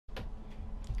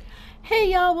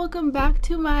Hey y'all, welcome back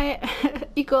to my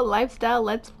eco lifestyle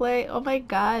let's play. Oh my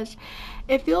gosh.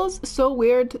 It feels so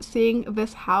weird seeing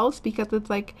this house because it's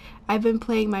like I've been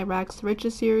playing my Rags to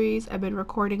Riches series. I've been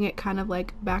recording it kind of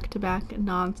like back to back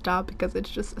non-stop because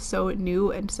it's just so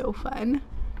new and so fun.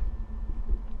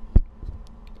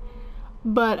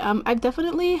 But I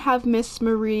definitely have Miss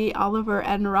Marie, Oliver,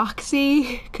 and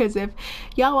Roxy because if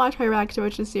y'all watch my Rags to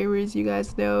Riches series, you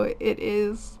guys know it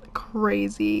is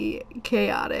crazy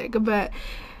chaotic. But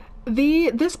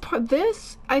this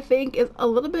I think is a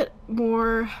little bit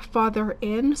more farther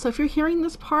in. So if you're hearing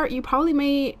this part, you probably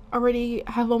may already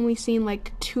have only seen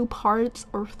like 2 parts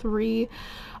or 3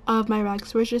 of my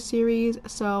Rags to Riches series.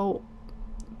 So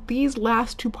these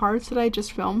last 2 parts that I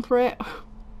just filmed for it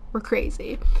were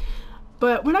crazy.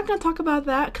 But we're not going to talk about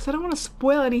that because I don't want to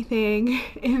spoil anything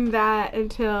in that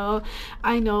until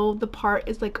I know the part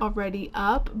is like already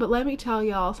up. But let me tell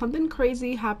y'all, something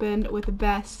crazy happened with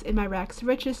Bess in my Rags to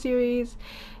Riches series.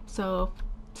 So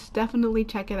definitely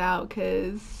check it out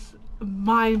because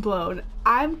mind blown.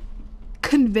 I'm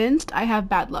convinced I have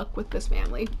bad luck with this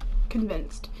family.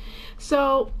 Convinced.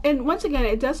 So, and once again,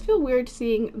 it does feel weird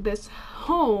seeing this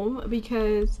home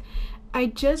because I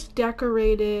just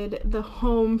decorated the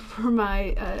home for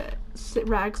my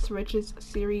Rags to Riches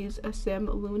series, Sim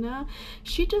Luna.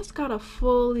 She just got a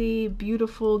fully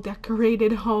beautiful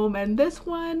decorated home, and this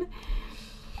one,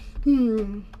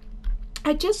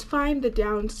 I just find the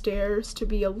downstairs to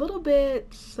be a little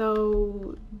bit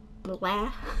so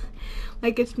blah.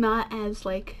 Like it's not as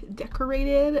like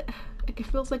decorated. Like it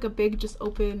feels like a big just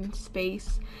open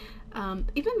space.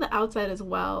 Even the outside as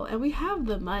well, and we have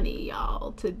the money,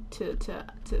 y'all, to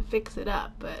fix it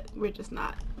up, but we're just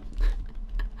not.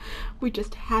 We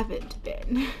just haven't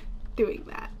been doing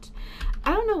that.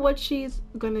 I don't know what she's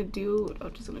gonna do.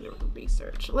 I'm just gonna do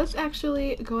research. Let's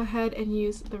actually go ahead and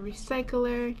use the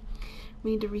recycler.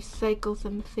 We need to recycle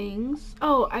some things.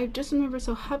 Oh, I just remember.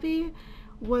 So hubby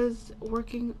was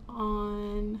working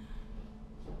on.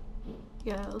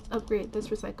 Yeah, let's upgrade. Let's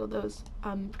recycle those.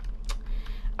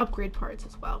 Upgrade parts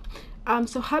as well.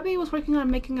 So hubby was working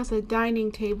on making us a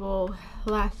dining table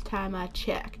last time I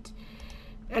checked,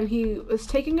 and he was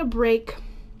taking a break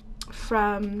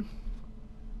from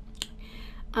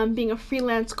being a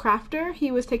freelance crafter. He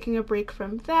was taking a break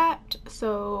from that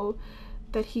so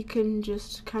that he can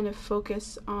just kind of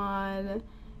focus on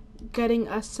getting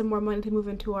us some more money to move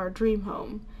into our dream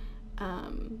home.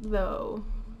 Though,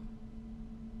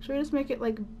 should we just make it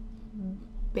like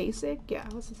basic? Yeah,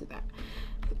 let's just do that.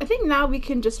 I think now we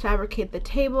can just fabricate the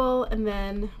table, and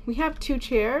then we have 2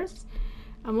 chairs.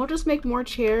 We'll just make more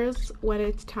chairs when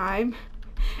it's time.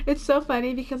 It's so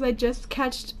funny because I just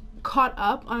caught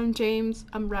up on James'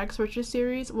 Rags to Riches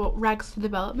series, well, Rags to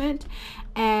Development,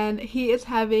 and he is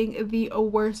having the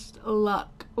worst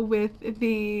luck with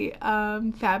the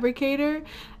fabricator.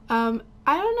 I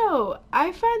don't know.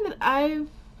 I find that I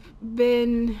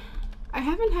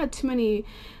haven't had too many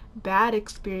bad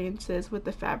experiences with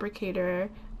the fabricator.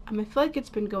 I feel like it's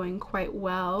been going quite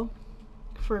well,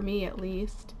 for me at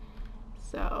least,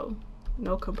 so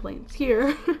no complaints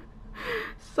here.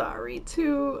 Sorry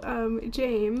to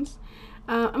James.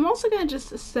 I'm also gonna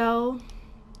just sell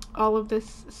all of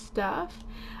this stuff.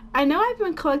 I know I've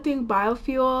been collecting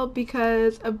biofuel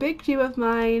because a big dream of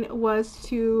mine was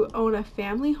to own a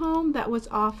family home that was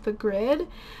off the grid,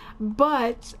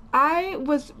 but I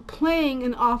was playing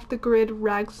an off the grid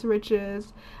Rags to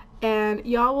Riches, and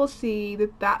y'all will see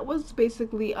that that was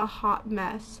basically a hot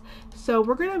mess. So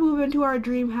we're gonna move into our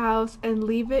dream house and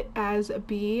leave it as a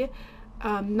B.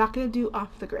 Not gonna do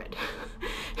off the grid.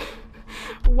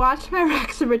 Watch my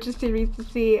Rags to Riches series to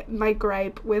see my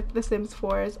gripe with The Sims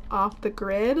 4's off the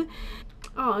grid.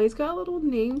 Oh, he's got a little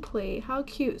nameplate. How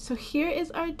cute. So here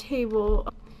is our table.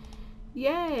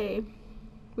 Yay.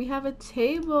 We have a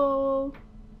table.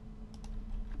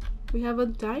 We have a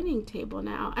dining table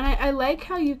now. And I like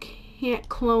how you can't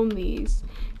clone these.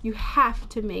 You have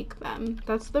to make them.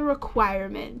 That's the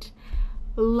requirement.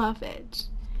 Love it.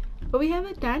 But we have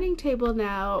a dining table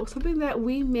now, something that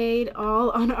we made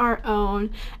all on our own.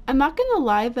 I'm not gonna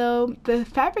lie though, the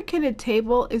fabricated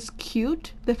table is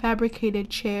cute. The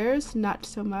fabricated chairs, not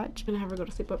so much. I'm gonna have her go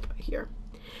to sleep up here.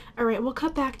 Alright, we'll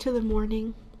cut back to the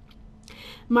morning.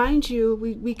 Mind you,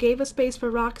 we gave a space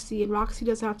for Roxy, and Roxy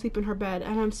does not sleep in her bed.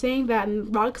 And I'm saying that,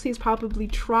 and Roxy is probably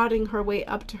trotting her way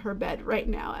up to her bed right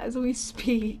now as we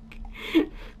speak.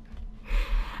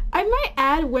 I might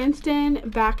add Winston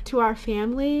back to our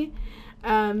family.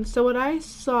 So what I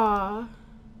saw,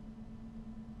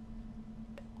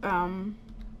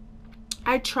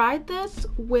 I tried this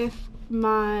with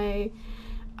my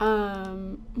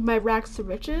my Rags to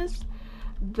Riches,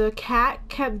 the cat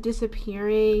kept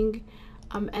disappearing,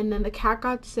 and then the cat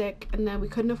got sick, and then we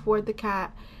couldn't afford the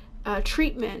cat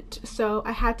treatment, so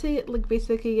I had to like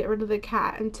basically get rid of the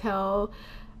cat until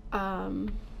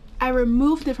I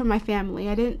removed it from my family.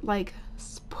 I didn't like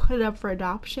put it up for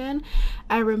adoption.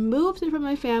 I removed it from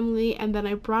my family and then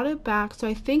I brought it back. So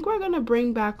I think we're gonna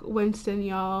bring back Winston,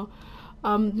 y'all.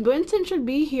 Winston should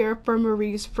be here for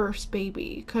Marie's first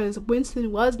baby because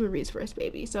Winston was Marie's first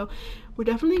baby. So we're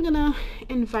definitely gonna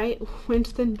invite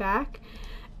Winston back,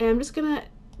 and I'm just gonna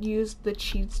use the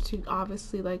cheats to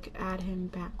obviously like add him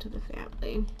back to the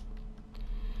family.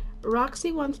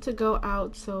 Roxy wants to go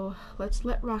out, so let's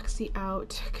let Roxy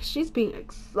out because she's being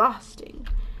exhausting.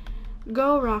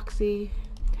 Go, Roxy.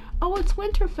 Oh, it's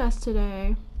Winterfest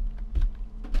today.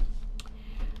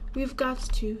 We've got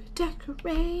to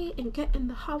decorate and get in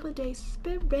the holiday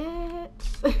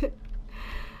spirits.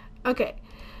 Okay,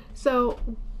 so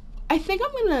I think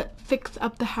I'm gonna fix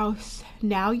up the house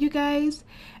now, you guys.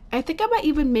 I think I might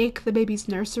even make the baby's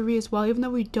nursery as well, even though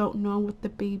we don't know what the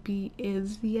baby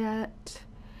is yet.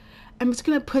 I'm just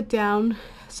gonna put down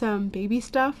some baby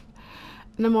stuff,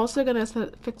 and I'm also gonna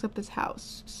fix up this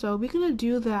house. So we're gonna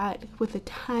do that with a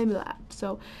time lapse.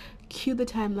 So cue the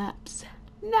time lapse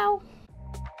now.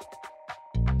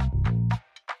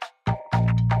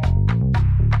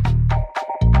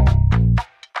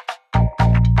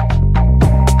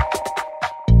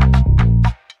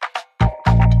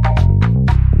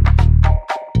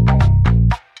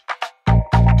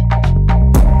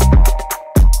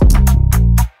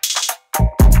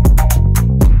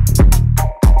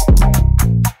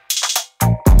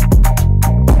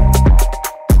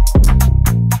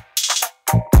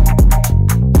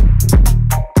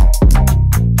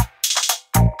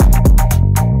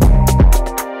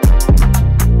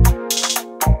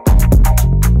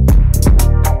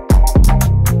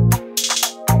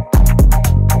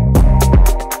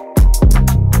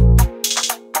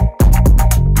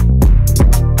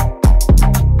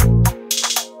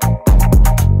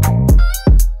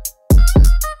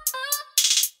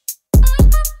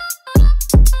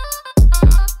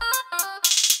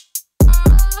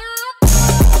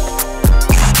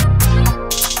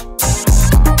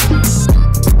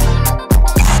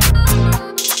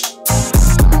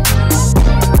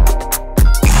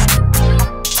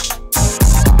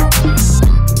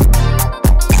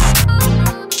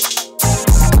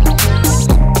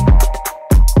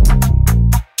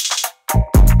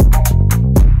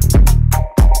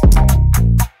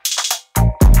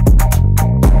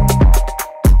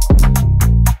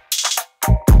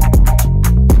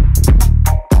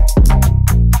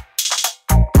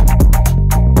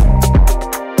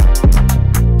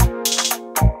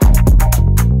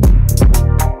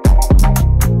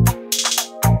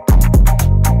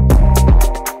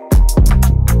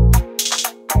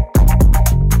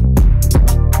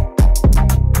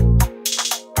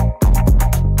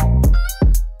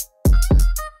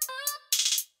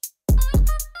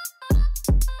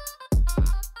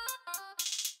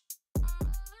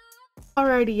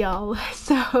 Alrighty, y'all,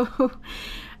 so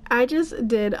I just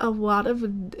did a lot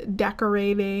of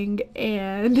decorating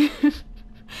and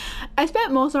I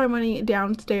spent most of our money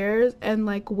downstairs and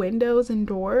like windows and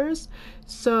doors.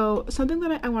 So something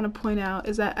that I want to point out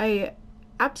is that I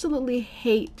absolutely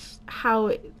hate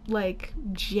how like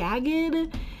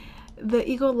jagged the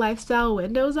Eco Lifestyle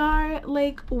windows are.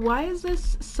 Like, why is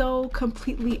this so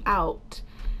completely out?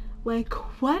 Like,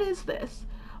 what is this?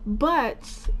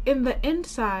 But in the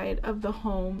inside of the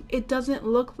home, it doesn't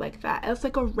look like that. It's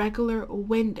like a regular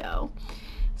window.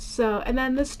 So, and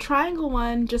then this triangle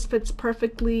one just fits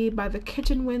perfectly by the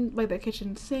kitchen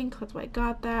sink. That's why I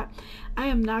got that. I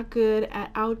am not good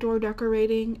at outdoor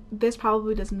decorating. This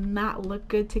probably does not look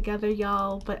good together,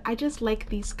 y'all, but I just like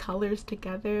these colors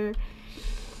together.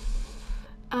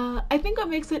 I think what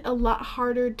makes it a lot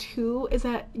harder too is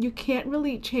that you can't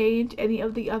really change any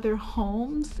of the other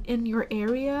homes in your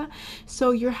area,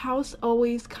 so your house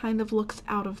always kind of looks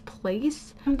out of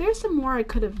place. And there's some more I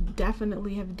could have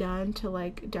definitely have done to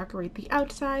like decorate the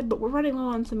outside, but we're running low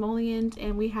on simoleons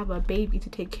and we have a baby to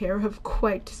take care of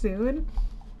quite soon.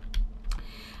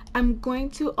 I'm going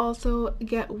to also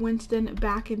get Winston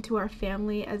back into our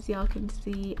family. As y'all can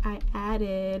see, I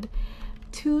added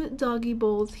 2 doggy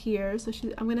bowls here, so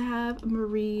I'm gonna have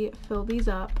Marie fill these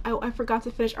up. I forgot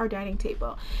to finish our dining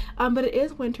table, but it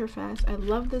is Winterfest. I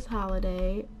love this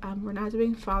holiday. We're not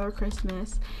doing Father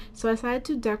Christmas, so I decided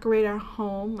to decorate our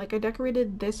home. Like, I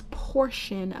decorated this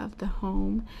portion of the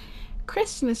home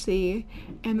Christmassy,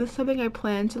 and this is something I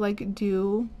plan to like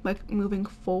do like moving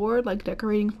forward, like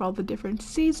decorating for all the different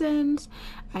seasons.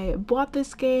 I bought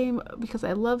this game because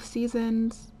I love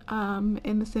seasons.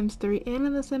 in The Sims 3 and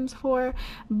in The Sims 4,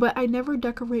 but I never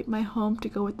decorate my home to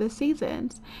go with the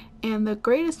seasons. And the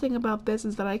greatest thing about this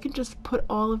is that I can just put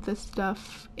all of this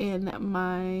stuff in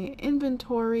my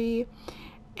inventory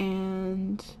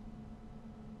and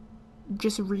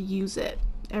just reuse it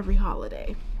every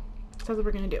holiday. So that's what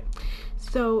we're gonna do.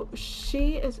 So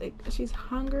she's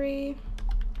hungry.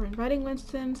 We're inviting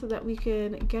Winston so that we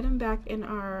can get him back in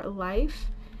our life.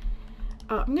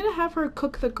 I'm gonna have her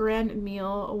cook the grand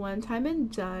meal one time and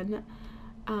done.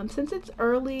 Since it's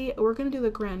early, we're gonna do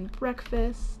the grand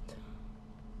breakfast.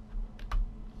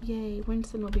 Yay,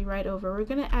 Winston will be right over. We're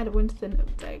gonna add Winston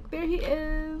back. There he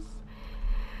is.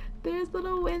 There's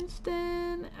little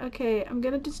Winston. Okay, I'm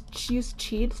gonna just use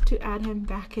cheats to add him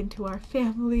back into our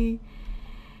family.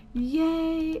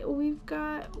 Yay, we've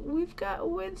got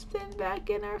Winston back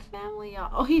in our family,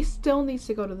 y'all. Oh, he still needs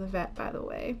to go to the vet, by the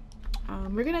way.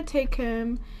 We're gonna take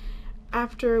him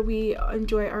after we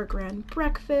enjoy our grand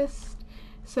breakfast.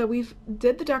 So we've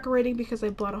did the decorating because I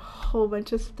bought a whole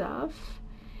bunch of stuff.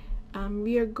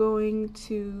 We are going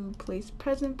to place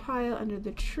present pile under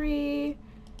the tree.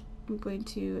 I'm going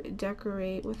to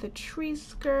decorate with a tree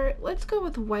skirt. Let's go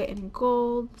with white and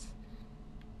gold.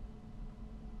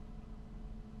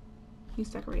 He's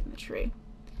decorating the tree.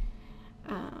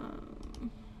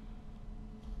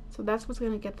 So that's what's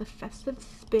gonna get the festive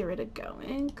spirit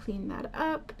going. Clean that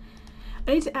up.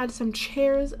 I need to add some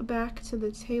chairs back to the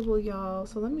table, y'all.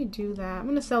 So let me do that. I'm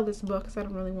gonna sell this book because I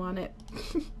don't really want it.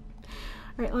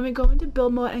 Alright, let me go into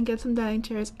build mode and get some dining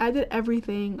chairs. I did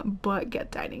everything but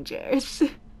get dining chairs.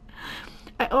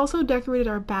 I also decorated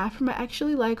our bathroom. I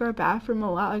actually like our bathroom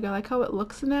a lot. Like, I like how it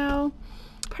looks now.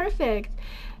 Perfect.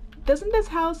 Doesn't this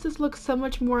house just look so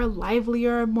much more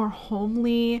livelier, more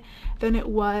homely than it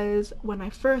was when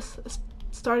I first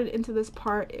started into this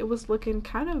part? It was looking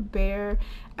kind of bare.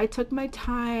 I took my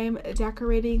time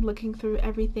decorating, looking through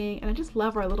everything, and I just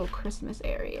love our little Christmas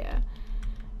area.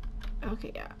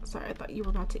 Okay, yeah, sorry, I thought you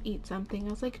were about to eat something. I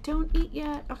was like, don't eat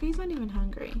yet. Okay, he's not even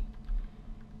hungry.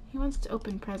 He wants to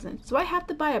open presents. Do I have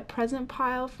to buy a present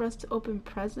pile for us to open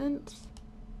presents?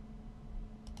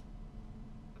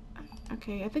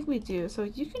 Okay, I think we do. So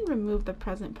you can remove the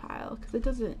present pile because it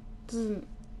doesn't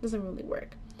really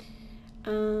work.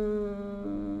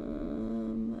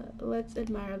 Let's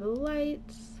admire the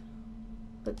lights.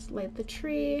 Let's light the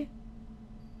tree.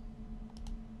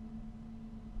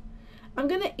 I'm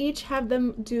gonna each have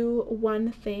them do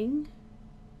one thing.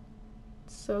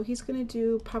 So he's gonna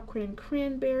do popcorn and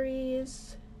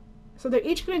cranberries. So they're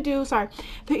each gonna do,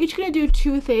 they're each gonna do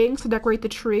two things to decorate the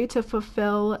tree to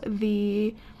fulfill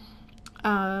the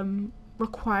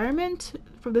requirement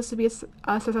for this to be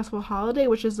a successful holiday,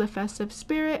 which is the festive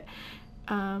spirit.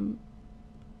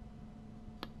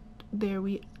 There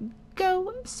we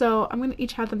go. So I'm gonna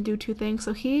each have them do two things.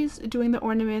 So he's doing the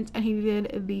ornaments and he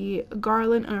did the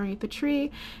garland underneath the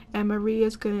tree, and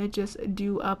Maria's gonna just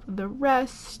do up the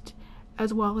rest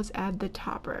as well as add the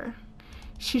topper.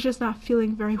 She's just not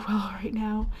feeling very well right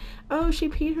now. Oh, she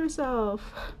peed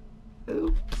herself.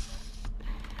 Oops.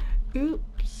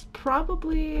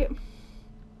 Probably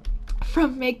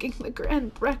from making the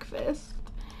grand breakfast.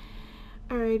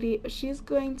 Alrighty, she's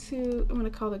going to, I'm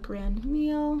gonna call the grand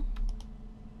meal.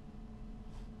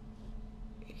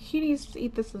 He needs to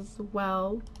eat this as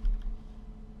well.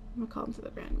 I'm gonna call him to the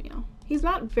grand meal. He's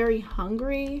not very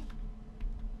hungry,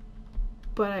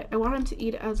 but I want him to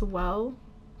eat as well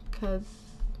because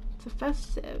it's a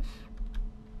festive.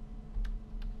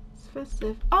 It's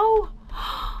festive. Oh!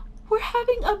 We're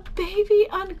having a baby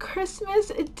on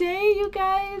Christmas Day, you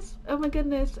guys. Oh my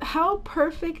goodness. How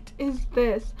perfect is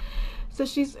this? So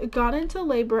she's gone into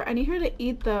labor. I need her to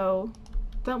eat though.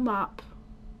 Don't mop.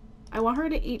 I want her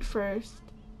to eat first.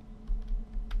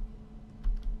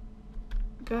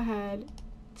 Go ahead.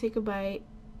 Take a bite.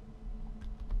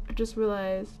 I just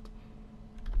realized.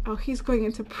 Oh, he's going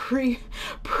into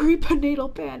prenatal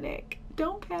panic.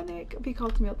 Don't panic. Be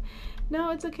called to milk.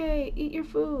 No, it's okay. Eat your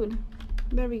food.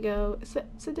 There we go.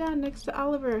 Sit down next to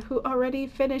Oliver, who already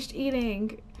finished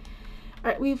eating.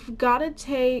 Alright, we've got to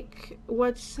take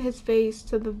what's his face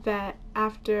to the vet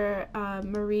after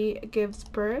Marie gives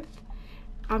birth.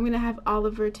 I'm going to have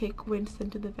Oliver take Winston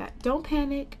to the vet. Don't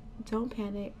panic. Don't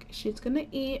panic. She's going to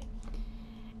eat,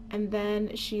 and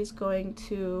then she's going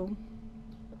to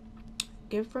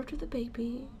give birth to the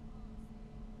baby.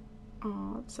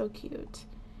 Oh, it's so cute.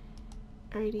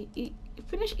 Alrighty,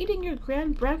 finish eating your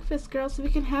grand breakfast, girl, so we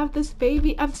can have this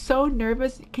baby. I'm so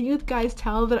nervous. Can you guys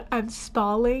tell that I'm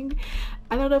stalling?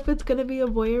 I don't know if it's gonna be a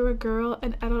boy or a girl,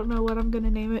 and I don't know what I'm gonna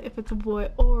name it, if it's a boy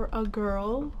or a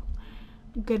girl.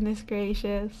 Goodness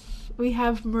gracious. We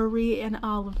have Marie and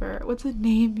Oliver. What's a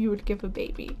name you would give a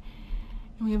baby?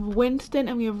 And we have Winston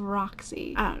and we have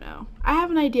Roxy. I don't know. I have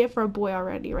an idea for a boy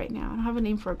already right now. I don't have a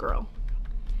name for a girl.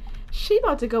 She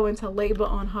about to go into labor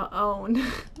on her own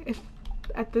if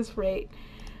at this rate.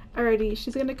 Alrighty,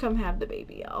 she's gonna come have the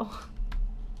baby, y'all.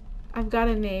 I've got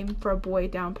a name for a boy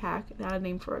down pack, not a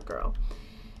name for a girl.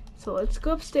 So let's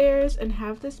go upstairs and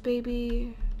have this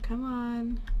baby. Come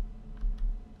on.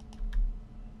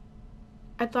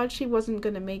 I thought she wasn't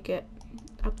gonna make it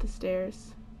up the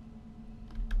stairs.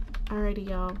 Alrighty,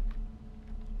 y'all.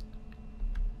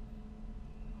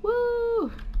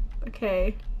 Woo!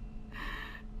 Okay.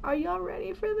 Are y'all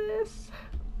ready for this?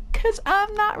 Cause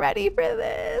I'm not ready for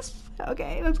this.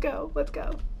 Okay, let's go. Let's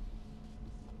go.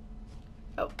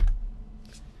 Oh.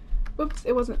 Whoops,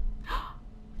 it wasn't.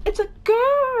 It's a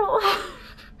girl!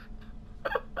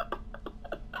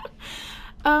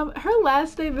 Her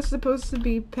last name is supposed to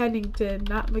be Pennington,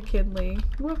 not McKinley.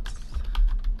 Whoops.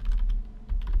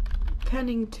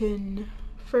 Pennington.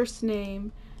 First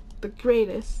name, the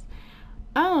greatest.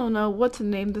 I don't know what to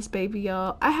name this baby,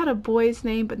 y'all. I had a boy's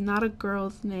name, but not a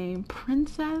girl's name.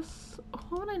 Princess?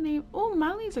 What a name. Oh,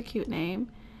 Miley's a cute name.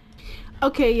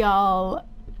 Okay, y'all.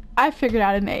 I figured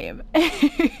out a name.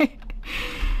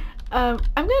 I'm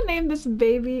gonna name this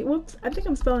baby. Whoops, I think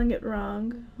I'm spelling it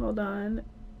wrong. Hold on.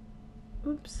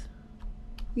 Oops.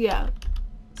 Yeah,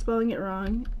 spelling it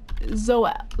wrong.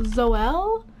 Zoel.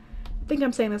 Zoel? I think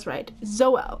I'm saying this right.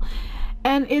 Zoel.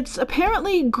 And it's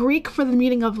apparently Greek for the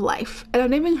meaning of life. And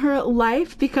I'm naming her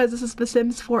Life because this is The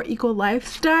Sims 4 equal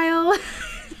lifestyle.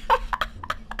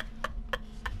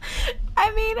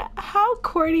 I mean, how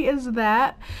corny is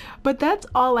that? But that's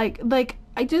all like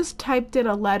I just typed in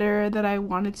a letter that I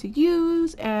wanted to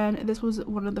use, and this was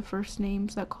one of the first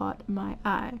names that caught my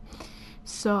eye.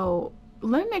 So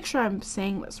let me make sure I'm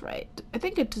saying this right. I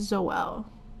think it's Zoel.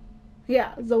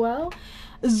 Yeah, Zoel.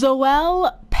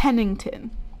 Zoel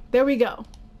Pennington. There we go.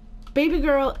 Baby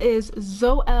girl is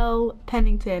Zoel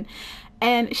Pennington.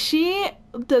 And she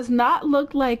does not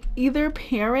look like either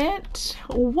parent.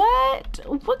 What?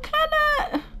 What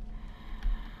kind of...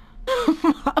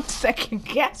 I'm second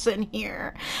guessing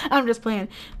here. I'm just playing.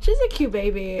 She's a cute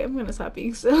baby. I'm gonna stop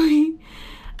being silly.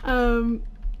 Oh,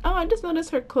 I just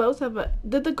noticed her clothes have a...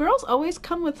 Did the girls always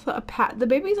come with a the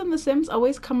babies in The Sims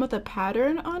always come with a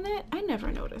pattern on it? I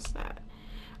never noticed that.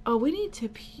 Oh, we need to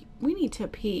pee. We need to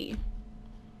pee.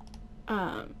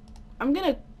 I'm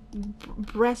gonna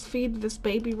breastfeed this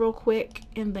baby real quick,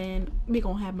 and then we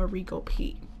gonna have Marie go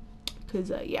pee.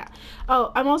 Cause yeah.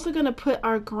 Oh, I'm also gonna put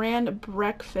our grand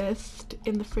breakfast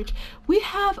in the fridge. We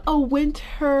have a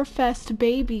Winterfest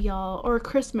baby, y'all, or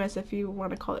Christmas if you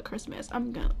want to call it Christmas.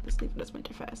 I'm gonna just leave it as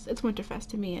Winterfest. It's Winterfest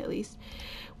to me, at least.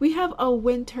 We have a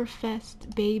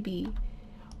Winterfest baby.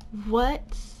 What?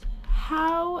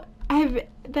 How?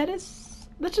 That's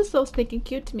just so stinking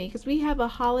cute to me, because we have a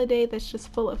holiday that's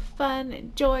just full of fun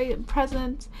and joy and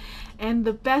presents, and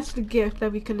the best gift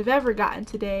that we could have ever gotten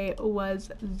today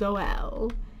was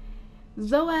Zoel.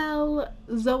 Zoel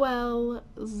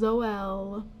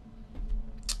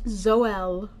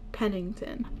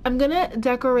Pennington. I'm gonna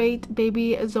decorate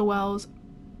baby Zoel's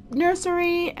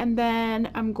nursery, and then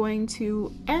I'm going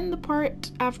to end the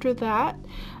part after that,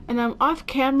 and I'm off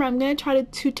camera. I'm gonna try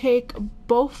to take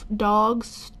both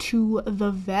dogs to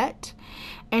the vet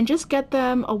and just get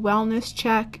them a wellness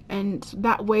check, and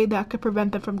that way that could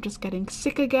prevent them from just getting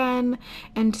sick again,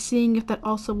 and seeing if that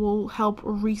also will help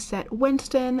reset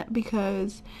Winston,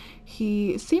 because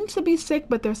he seems to be sick,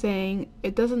 but they're saying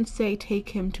it doesn't say take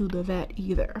him to the vet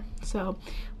either. So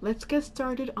let's get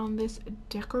started on this,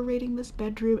 decorating this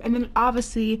bedroom, and then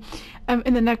obviously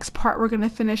in the next part we're gonna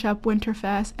finish up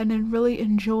Winterfest and then really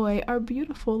enjoy our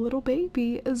beautiful little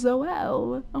baby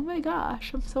Zoel. Oh my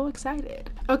gosh, I'm so excited.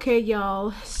 Okay,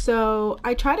 y'all, so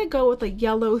I try to go with a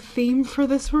yellow theme for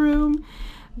this room,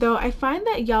 though I find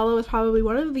that yellow is probably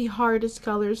one of the hardest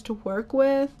colors to work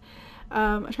with.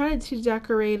 I tried to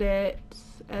decorate it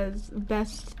as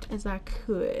best as I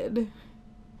could.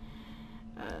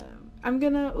 I'm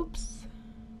gonna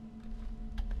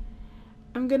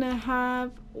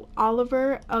have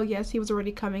Oliver, oh yes, he was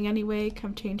already coming anyway,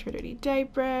 come change her dirty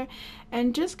diaper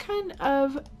and just kind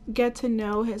of get to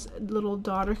know his little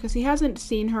daughter, because he hasn't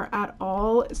seen her at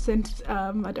all since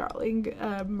my darling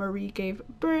Marie gave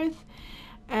birth.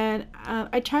 And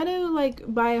I try to like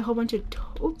buy a whole bunch of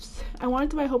I wanted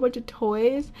to buy a whole bunch of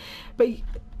toys, but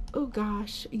oh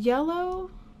gosh,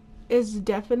 yellow is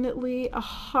definitely a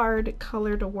hard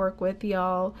color to work with,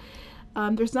 y'all.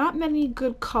 There's not many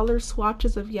good color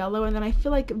swatches of yellow, and then I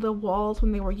feel like the walls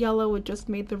when they were yellow, it just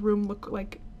made the room look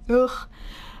like ugh.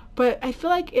 but I feel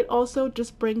like it also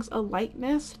just brings a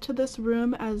lightness to this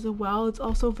room as well. It's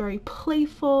also very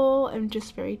playful and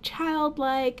just very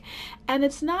childlike, and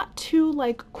it's not too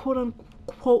like quote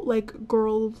unquote like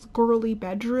girly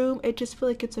bedroom. It just feel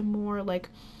like it's a more like,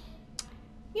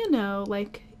 you know,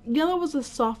 like yellow is a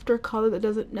softer color that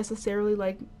doesn't necessarily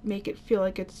like make it feel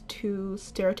like it's too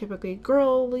stereotypically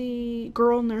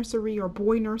girl nursery or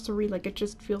boy nursery. Like it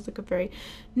just feels like a very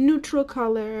neutral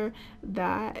color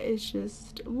that is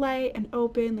just light and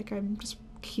open. Like I'm just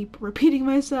keep repeating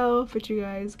myself, but you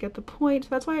guys get the point. So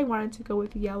that's why I wanted to go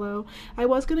with yellow. I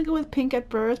was gonna go with pink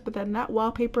at first, but then that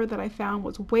wallpaper that I found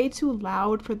was way too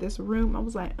loud for this room. I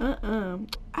was like,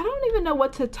 I don't even know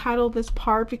what to title this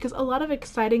part because a lot of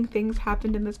exciting things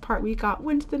happened in this part. We got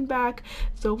Winston back,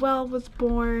 Zoel was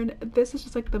born. This is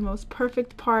just like the most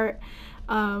perfect part.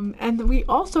 And we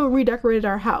also redecorated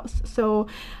our house, so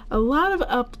a lot of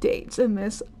updates in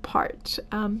this part.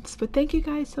 But thank you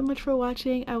guys so much for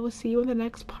watching. I will see you in the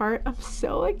next part. I'm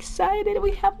so excited.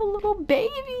 We have a little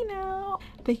baby now.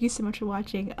 Thank you so much for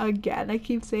watching again. I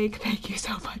keep saying thank you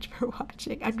so much for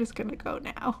watching. I'm just gonna go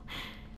now.